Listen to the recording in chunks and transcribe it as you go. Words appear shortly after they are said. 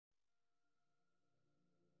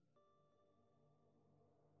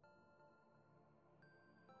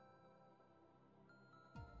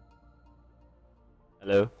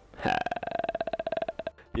Hello.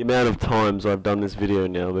 The amount of times I've done this video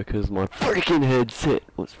now because my freaking headset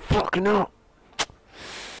was fucking up.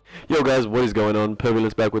 Yo guys, what is going on?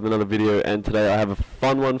 Pervilous back with another video, and today I have a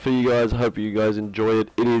fun one for you guys. Hope you guys enjoy it.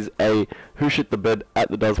 It is a Who Shit the Bed at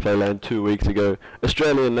the Does Play LAN 2 weeks ago.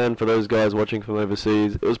 Australian LAN for those guys watching from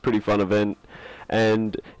overseas. It was a pretty fun event,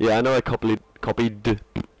 and yeah, I know I copied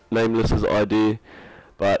Nameless's idea,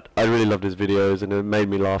 but I really loved his videos and it made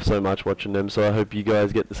me laugh so much watching them, so I hope you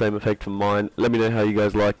guys get the same effect from mine. Let me know how you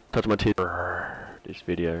guys like touch my tits this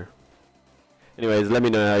video. Anyways, let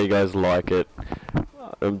me know how you guys like it.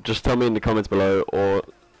 Just tell me in the comments below or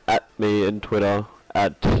at me in Twitter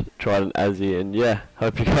at Trident Aussie, and yeah,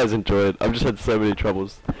 hope you guys enjoy it. I've just had so many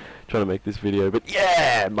troubles trying to make this video, but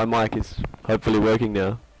yeah, my mic is hopefully working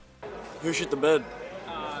now. Who shit the bed?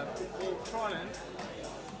 Well, Trident,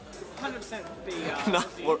 100% the... Nah,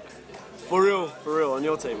 for real, on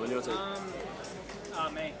your team,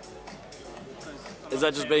 me. Is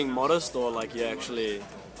that just being modest, or like you actually...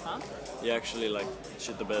 Huh? You actually like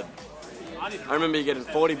shit the bed? I remember you getting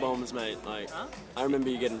 40 bombs, mate. Like, I remember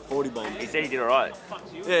you getting 40 bombs. He said he did alright.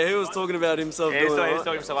 Yeah, he was talking about himself. Yeah, doing he was alright.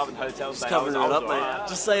 talking himself up in hotels. Just covering it up, mate.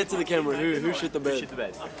 Just say it to the camera. Who shit the bed? Who shit the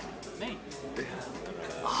bed? Me.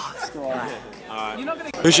 Alright. You're not gonna...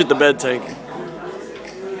 Who shit the bed, Tank? Who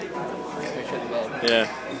shit the bed? Yeah.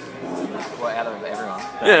 What, out of everyone?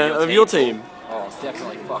 Yeah, of your team. Oh,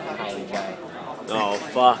 definitely fucking Haley J. Oh,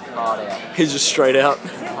 fuck. Hard out. He's just straight out.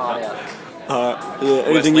 Hard out. Alright. Yeah,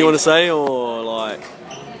 anything you want to say, or like...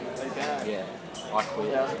 Yeah. I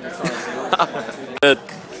quit. Bed.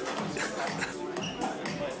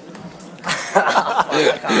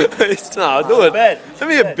 Nah, do it. Bed. Don't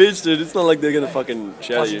be a bitch, dude. It's not like they're gonna fucking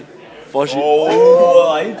shout at you. Fosh you. Oh,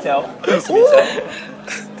 I can tell.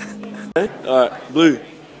 Alright, Blue.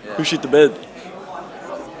 Who shit the bed?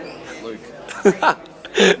 Luke.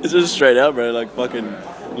 It's just straight out, bro. Like fucking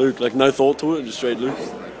Luke. Like no thought to it. Just straight Luke.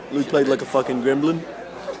 Luke played like a fucking gremlin.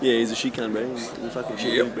 Yeah, he's a shit cunt, bro. He's a fucking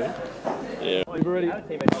shit Luke, bro. Yeah. We've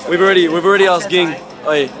already asked Ging.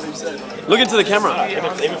 Hey, look into the camera.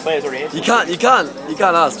 Even players already answered. You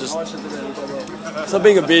can't ask. Just stop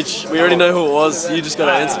being a bitch. We already know who it was. You just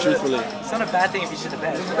gotta answer truthfully. It's not a bad thing if you shit the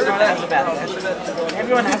bed. Everyone has a bad event.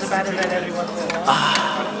 Everyone has a bad event every once in a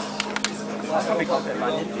while. Probably got that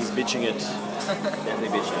money. He's bitching it. Definitely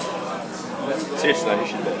bitch. Seriously though, who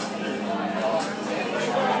shit the bed?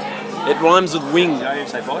 It rhymes with wing. Did I even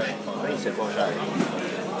say Bosch? I think you said Bosch, eh?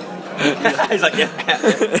 He's like, yeah.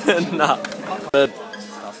 Nah. Bed.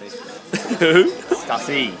 Stussy. Who?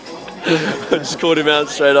 Stussy. I just called him out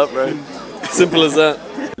straight up, bro. Simple as that.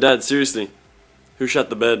 Dad, seriously, who shut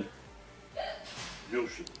the bed? You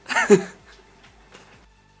shit.